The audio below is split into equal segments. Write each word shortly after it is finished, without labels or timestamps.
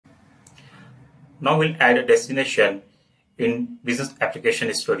Now we'll add a destination in Business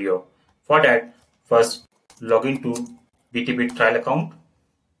Application Studio. For that, first log into BTP trial account.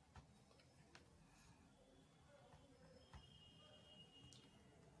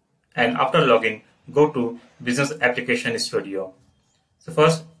 And after login, go to Business Application Studio. So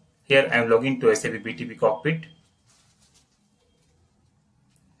first, here I am logging to SAP BTP cockpit.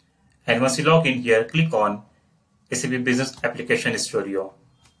 And once you log in here, click on SAP Business Application Studio.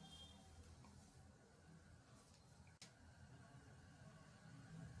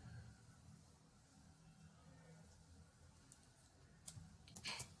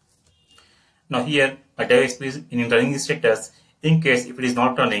 Now here, my device is in running status. In case if it is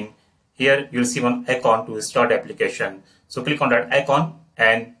not running, here you will see one icon to start application. So click on that icon,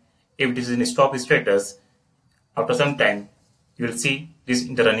 and if it is in stop status, after some time, you will see this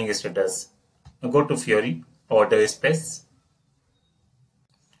in the running status. Now go to Fiori or device space.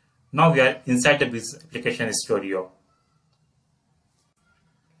 Now we are inside the Business Application Studio.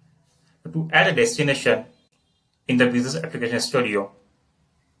 To add a destination in the Business Application Studio,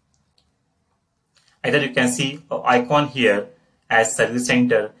 either you can see an icon here as Service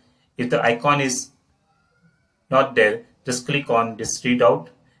Center. If the icon is not there, just click on this three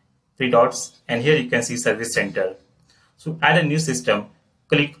dots, and here you can see Service Center. So add a new system,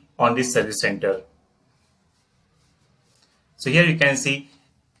 click on this Service Center. So here you can see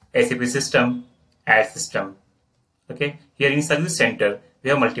SAP system, add system. Okay, here in Service Center we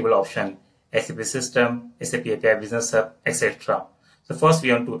have multiple options: SAP system, SAP API Business Hub, etc. So first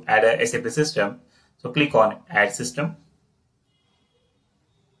we want to add a SAP system. So click on add system.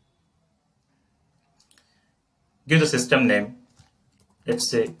 Give the system name, let's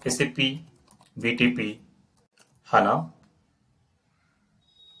say SAP BTP HANA,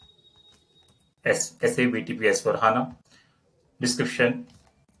 SAP BTP S4HANA. Description,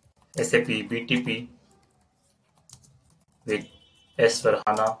 SAP BTP with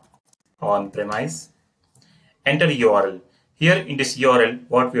S4HANA on premise. Enter URL. Here in this URL,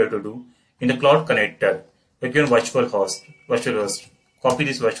 what we have to do, in the cloud connector, we give virtual host. Copy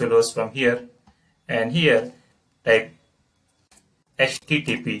this virtual host from here, and here type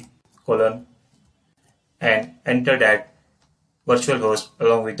http : and enter that virtual host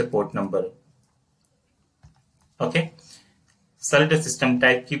along with the port number. Okay. Select the system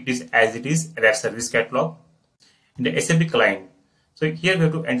type, keep this as it is, web service catalog. In the SAP client, so here we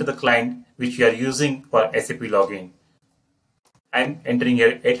have to enter the client which we are using for SAP login. I am entering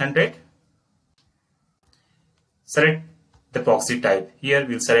here 800. Select the proxy type. Here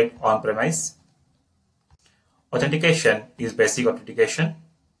we'll select on-premise. Authentication is basic authentication.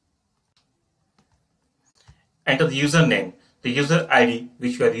 Enter the username, the user ID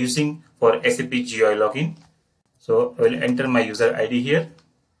which we are using for SAP GUI login. So I will enter my user ID here,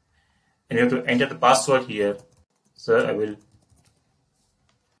 and you have to enter the password here. So I will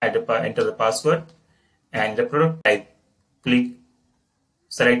enter the password, and the product type,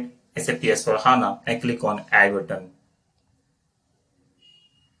 select SAP S4HANA and click on add button.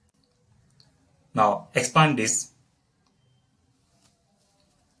 Now expand this.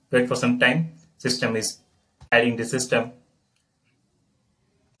 Wait for some time. System is adding the system.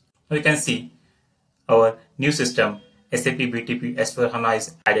 Now you can see our new system SAP BTP S4HANA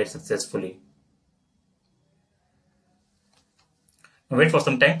is added successfully. Now wait for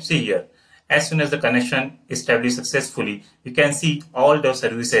some time. See here. As soon as the connection is established successfully, you can see all the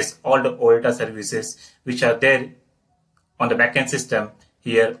services, all the OData services which are there on the backend system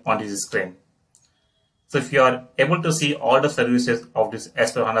here on this screen. So if you are able to see all the services of this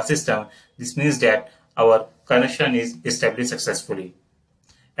S4HANA system, this means that our connection is established successfully.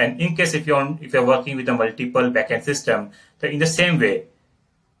 And in case if you are working with a multiple backend system, then in the same way,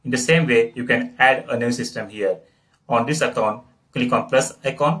 you can add a new system here. On this account, click on plus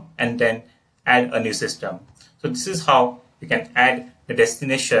icon and then add a new system. So this is how you can add the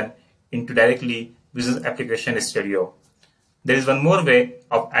destination into directly Business Application Studio. There is one more way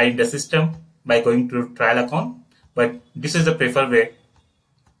of adding the system by going to trial account, but this is the preferred way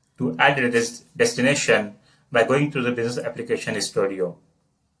to add this destination by going to the Business Application Studio.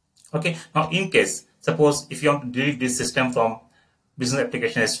 Okay, now in case, suppose if you want to delete this system from Business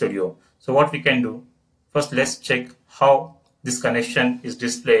Application Studio, so what we can do, first let's check how this connection is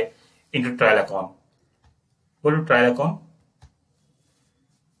displayed into trial account. Go to trial account.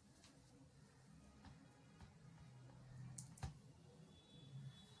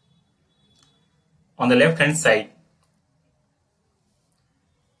 On the left hand side,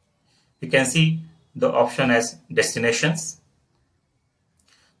 you can see the option as destinations.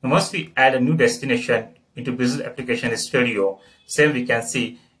 Now once we add a new destination into Business Application Studio, same we can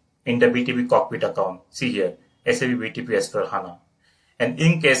see in the BTP cockpit account. See here, SAP BTP S4HANA. And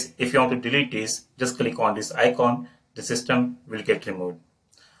in case if you want to delete this, just click on this icon, the system will get removed.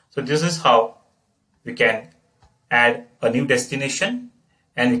 So this is how we can add a new destination,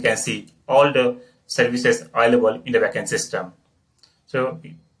 and we can see all the services available in the backend system. So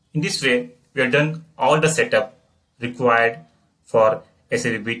in this way, we have done all the setup required for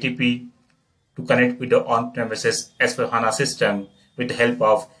SAP BTP to connect with the on-premises S4HANA system with the help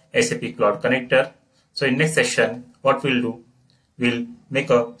of SAP Cloud Connector. So in next session, what we'll do, we'll make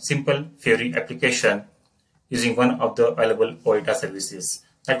a simple Fiori application using one of the available OITA services.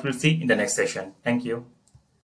 That we'll see in the next session. Thank you.